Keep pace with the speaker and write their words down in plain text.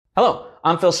Hello,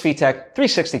 I'm Phil Svitek,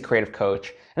 360 Creative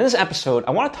Coach. In this episode,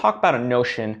 I want to talk about a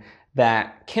notion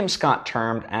that Kim Scott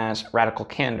termed as radical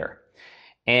candor.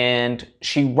 And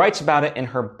she writes about it in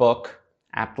her book,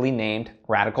 aptly named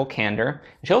Radical Candor.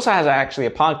 She also has actually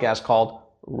a podcast called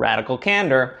Radical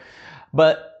Candor.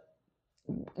 But,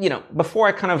 before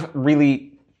I kind of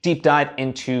really deep dive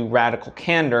into radical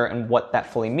candor and what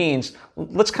that fully means,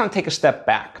 let's kind of take a step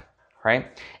back, right?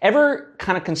 Ever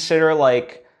kind of consider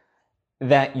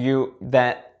that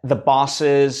the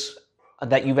bosses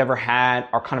that you've ever had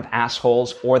are kind of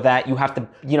assholes, or that you have to,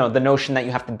 the notion that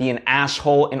you have to be an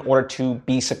asshole in order to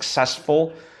be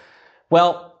successful?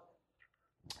 Well,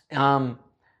 the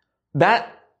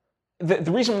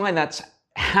reason why that's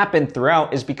happened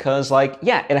throughout is because,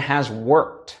 it has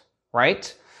worked,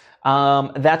 right?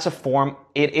 That's a form,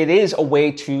 it is a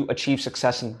way to achieve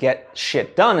success and get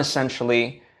shit done,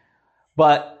 essentially.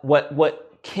 But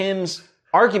what Kim's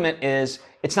argument is,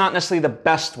 it's not necessarily the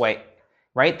best way,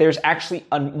 right? There's actually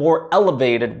a more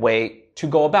elevated way to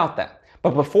go about that.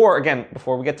 But before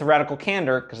we get to radical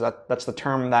candor, because that's the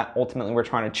term that ultimately we're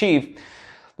trying to achieve,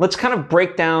 let's kind of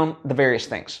break down the various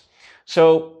things.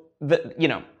 So,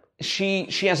 she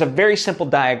has a very simple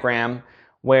diagram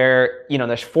where,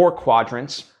 there's 4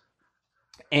 quadrants,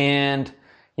 and,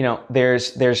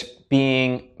 there's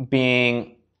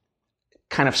being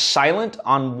kind of silent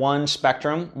on one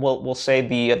spectrum. We'll say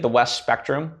the west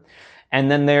spectrum, and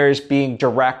then there's being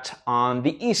direct on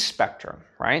the east spectrum,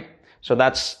 right? So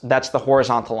that's the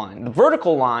horizontal line. The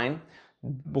vertical line,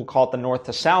 we'll call it the north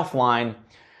to south line,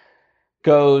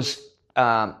 goes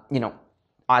at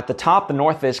the top, the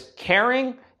north is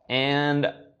caring,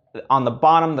 and on the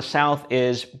bottom, the south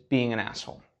is being an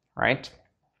asshole, right?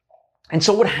 And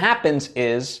so what happens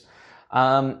is,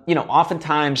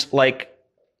 oftentimes,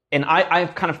 and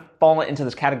I've kind of fallen into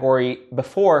this category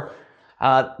before.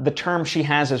 The term she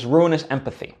has is ruinous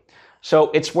empathy. So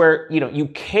it's where, you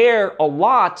care a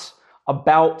lot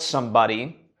about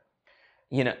somebody,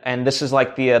 and this is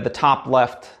like the top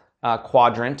left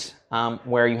quadrant,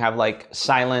 where you have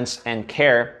silence and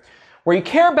care, where you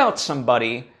care about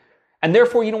somebody, and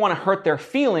therefore you don't want to hurt their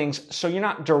feelings, so you're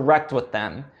not direct with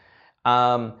them.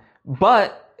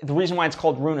 But the reason why it's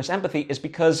called ruinous empathy is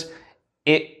because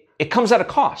it comes at a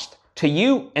cost to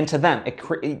you and to them.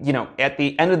 At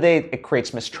the end of the day, it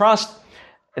creates mistrust.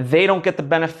 They don't get the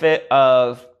benefit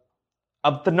of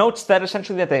the notes that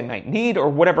essentially that they might need, or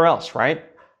whatever else, right?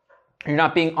 You're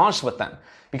not being honest with them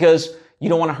because you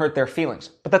don't want to hurt their feelings.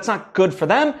 But that's not good for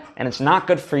them, and it's not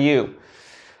good for you.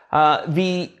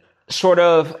 The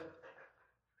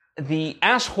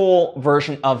asshole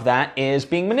version of that is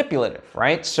being manipulative,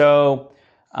 right? So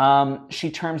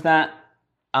she terms that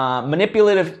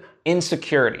manipulative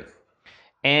insecurity.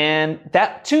 And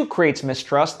that too creates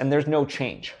mistrust, and there's no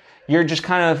change. You're just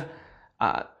kind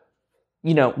of,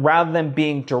 rather than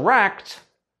being direct,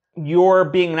 you're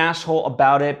being an asshole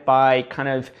about it by kind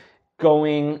of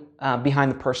going behind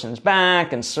the person's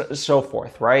back and so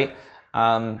forth, right?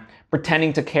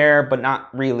 Pretending to care, but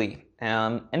not really.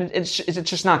 And it's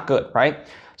just not good, right?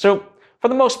 So for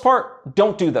the most part,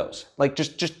 don't do those.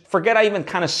 Just forget I even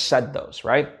kind of said those,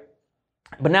 right?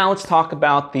 But now let's talk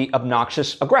about the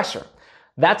obnoxious aggressor.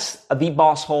 That's the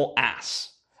boss hole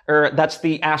ass. Or that's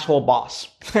the asshole boss.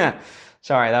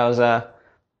 Sorry, that was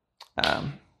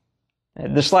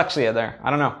dyslexia there. I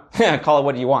don't know. Call it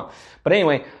what you want. But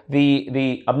anyway,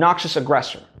 the obnoxious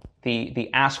aggressor, the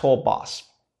asshole boss.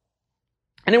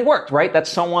 And it worked, right? That's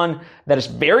someone that is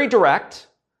very direct,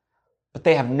 but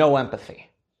they have no empathy.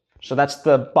 So that's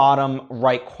the bottom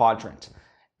right quadrant.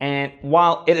 And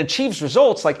while it achieves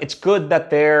results, it's good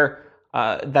that they're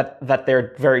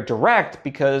very direct,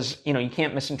 because you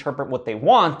can't misinterpret what they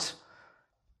want.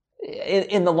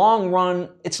 In the long run,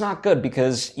 it's not good,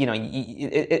 because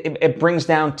it brings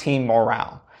down team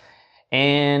morale.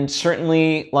 And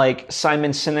certainly,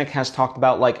 Simon Sinek has talked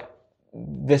about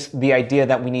the idea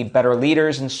that we need better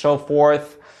leaders and so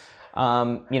forth.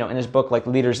 In his book,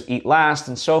 Leaders Eat Last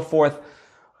and so forth.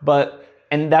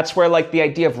 And that's where the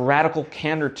idea of radical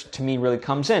candor to me really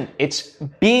comes in. It's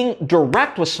being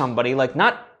direct with somebody,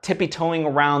 not tippy-toeing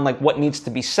around what needs to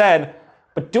be said,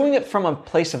 but doing it from a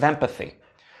place of empathy,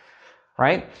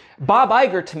 right? Bob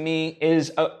Iger to me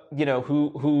is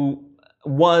who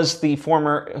was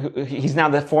he's now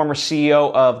the former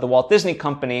CEO of the Walt Disney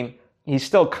Company. He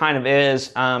still kind of is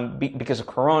because of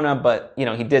Corona, but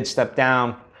he did step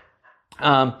down.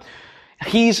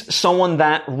 He's someone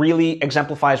that really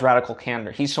exemplifies radical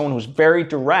candor. He's someone who's very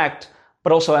direct,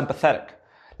 but also empathetic.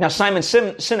 Now, Simon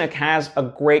Sinek has a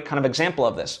great kind of example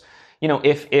of this.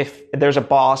 If there's a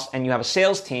boss and you have a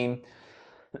sales team,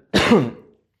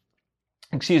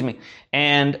 excuse me,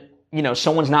 and,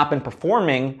 someone's not been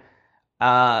performing,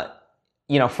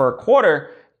 for a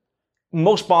quarter,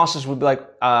 most bosses would be like,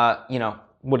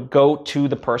 would go to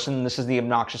the person, this is the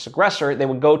obnoxious aggressor, they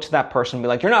would go to that person and be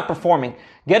like, you're not performing,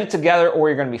 get it together or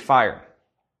you're going to be fired.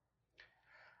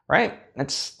 Right?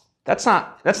 That's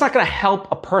not going to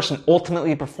help a person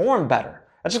ultimately perform better.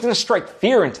 That's just going to strike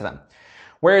fear into them.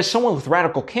 Whereas someone with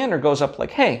radical candor goes up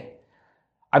like, hey,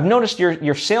 I've noticed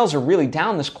your sales are really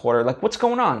down this quarter. Like, what's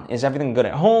going on? Is everything good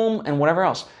at home and whatever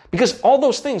else? Because all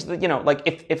those things, like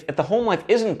if the home life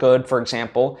isn't good, for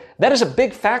example, that is a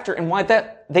big factor in why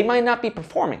that they might not be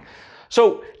performing.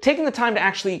 So taking the time to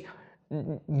actually,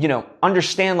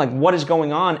 understand like what is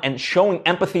going on and showing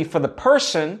empathy for the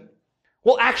person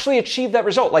will actually achieve that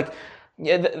result. Like,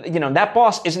 that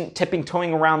boss isn't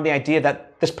tipping-toeing around the idea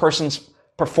that this person's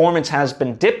performance has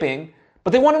been dipping,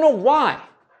 but they want to know why,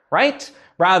 right?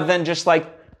 Rather than just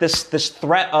like this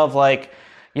threat of like,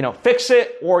 fix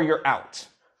it or you're out.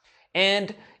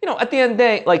 And, at the end of the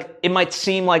day, like it might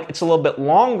seem like it's a little bit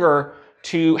longer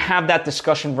to have that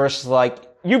discussion versus like,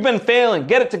 you've been failing,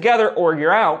 get it together or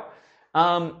you're out.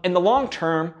 In the long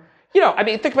term,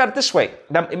 think about it this way.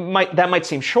 That might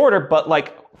seem shorter, but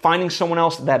like finding someone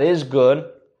else that is good,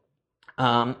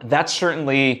 that's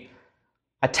certainly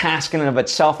a task in and of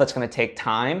itself that's going to take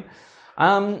time.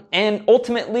 And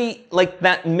ultimately, like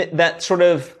that sort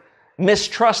of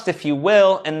mistrust, if you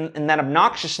will, and that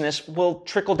obnoxiousness will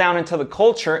trickle down into the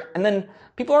culture, and then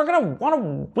people are going to want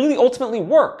to really ultimately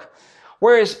work.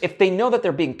 Whereas if they know that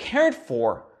they're being cared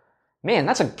for, man,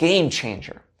 that's a game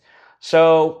changer.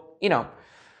 So,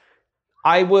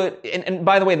 I would, and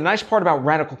by the way, the nice part about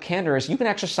radical candor is you can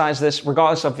exercise this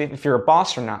regardless of if you're a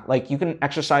boss or not. Like you can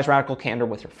exercise radical candor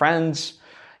with your friends.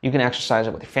 You can exercise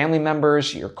it with your family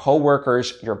members, your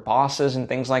coworkers, your bosses, and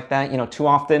things like that. Too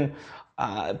often,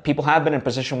 people have been in a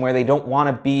position where they don't want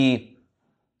to be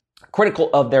critical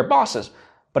of their bosses.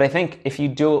 But I think if you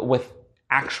do it with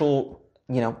actual,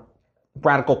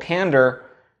 radical candor,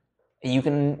 you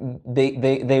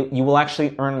will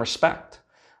actually earn respect.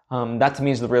 That to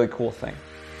me is the really cool thing.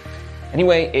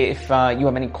 Anyway, if you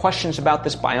have any questions about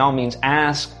this, by all means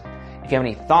ask. If you have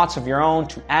any thoughts of your own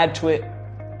to add to it,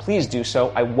 please do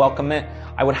so. I welcome it.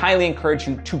 I would highly encourage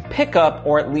you to pick up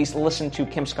or at least listen to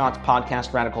Kim Scott's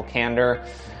podcast, Radical Candor.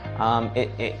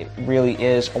 It really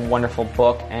is a wonderful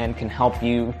book and can help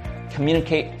you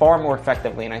communicate far more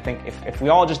effectively. And I think if we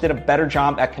all just did a better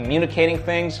job at communicating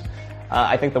things,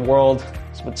 I think the world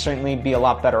would certainly be a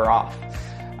lot better off.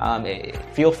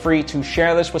 Feel free to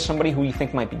share this with somebody who you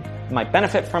think might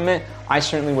benefit from it. I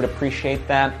certainly would appreciate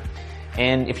that.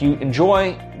 And if you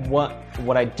enjoy what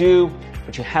I do,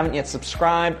 but you haven't yet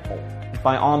subscribed,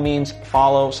 by all means,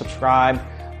 follow, subscribe.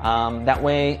 That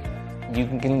way you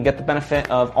can get the benefit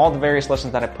of all the various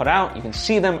lessons that I put out. You can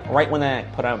see them right when I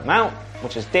put them out,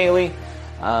 which is daily.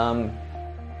 My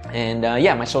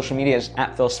social media is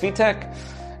 @PhilSvitek.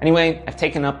 Anyway, I've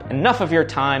taken up enough of your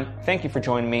time. Thank you for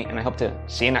joining me, and I hope to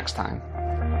see you next time.